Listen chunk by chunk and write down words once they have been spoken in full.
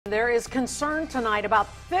There is concern tonight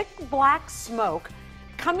about thick black smoke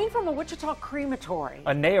coming from a Wichita crematory.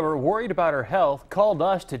 A neighbor worried about her health called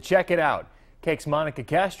us to check it out. KAKE's Monica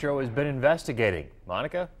Castro has been investigating.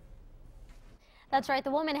 Monica? That's right. The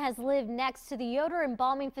woman has lived next to the Yoder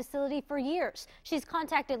embalming facility for years. She's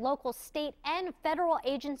contacted local, state, and federal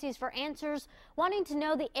agencies for answers, wanting to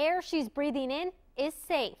know the air she's breathing in is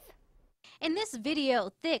safe. In this video,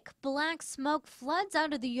 thick black smoke floods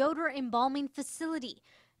out of the Yoder embalming facility.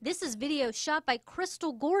 This is video shot by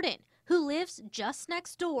Crystal Gordon, who lives just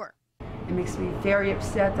next door. It makes me very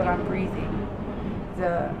upset that I'm breathing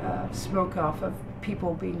the smoke off of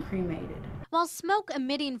people being cremated. While smoke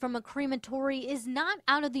emitting from a crematory is not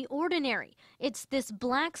out of the ordinary, it's this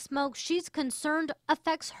black smoke she's concerned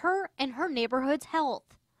affects her and her neighborhood's health.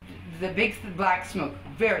 The big black smoke,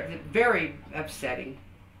 very upsetting,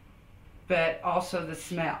 but also the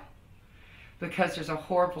smell, because there's a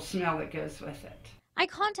horrible smell that goes with it. I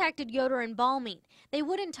contacted Yoder Embalming. They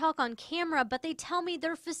wouldn't talk on camera, but they tell me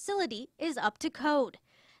their facility is up to code.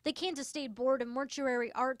 The Kansas State Board of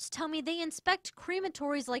Mortuary Arts tell me they inspect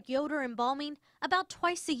crematories like Yoder Embalming about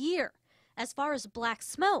twice a year. As far as black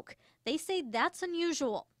smoke, they say that's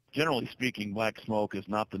unusual. Generally speaking, black smoke is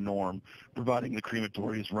not the norm, providing the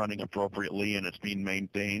crematory is running appropriately and it's being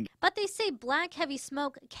maintained. But they say black heavy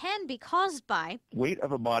smoke can be caused by weight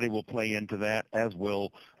of a body will play into that, as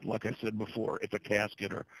will, like I said before, if a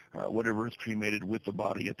casket or whatever is cremated with the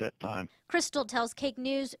body at that time. Crystal tells KAKE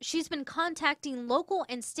News she's been contacting local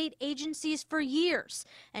and state agencies for years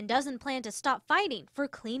and doesn't plan to stop fighting for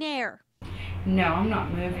clean air. No, I'm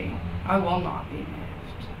not moving. I will not be moved.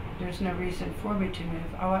 There's no reason for me to move.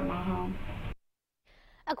 I want my home.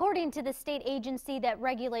 According to the state agency that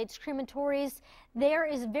regulates crematories, there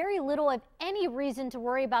is very little, if any, reason to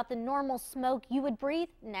worry about the normal smoke you would breathe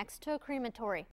next to a crematory.